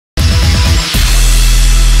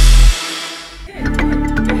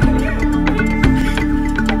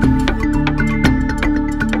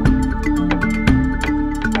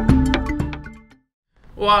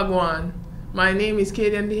Wagwan. My name is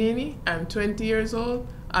Kadie-Ann Dehaney. I'm 20 years old.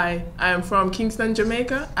 I am from Kingston,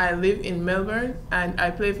 Jamaica. I live in Melbourne and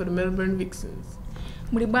I play for the Melbourne Vixens.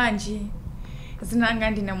 Muli bwanji zinanga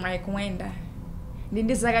ndina Mwai Kumwenda.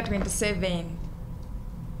 Ndi zaka 27.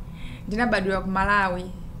 Ndinabadwa ku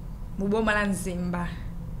Malawi mu boma la Nzimba.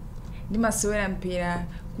 Ndimasewera mpira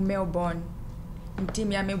ku Melbourne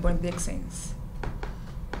team ya Melbourne Vixens.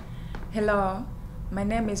 Hello, my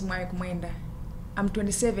name is Mwai Kumwenda. I'm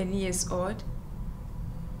 27 years old.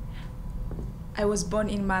 I was born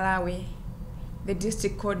in Malawi, the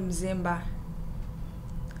district called Mzimba.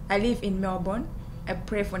 I live in Melbourne. I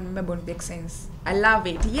play for Melbourne Vixens. I love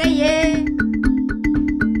it. Yeah, yeah.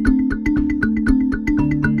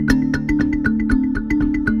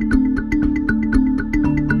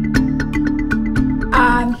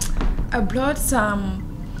 I brought some.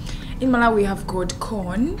 In Malawi, we have got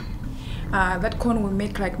corn. That corn will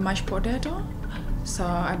make like mashed potato. So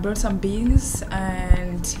I brought some beans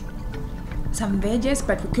and some veggies,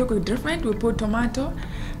 but we cook it different. We put tomato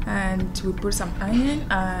and we put some onion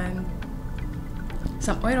and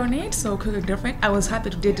some oil on it, so cook it different. I was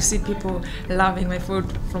happy today to see people loving my food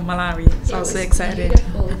from Malawi, so I was so excited.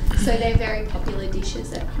 Beautiful. So they're very popular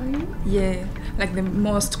dishes at home? Yeah, like the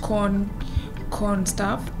most corn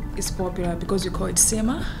stuff is popular because we call it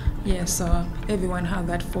sema. Yeah, so everyone have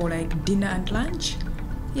that for like dinner and lunch.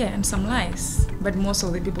 Yeah, and some rice. But most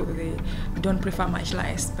of the people, they don't prefer much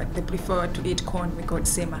rice, but they prefer to eat corn. We call it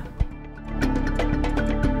sema.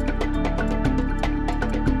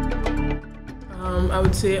 I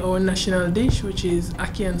would say our national dish, which is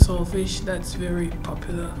ackee and saltfish. That's very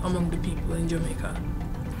popular among the people in Jamaica.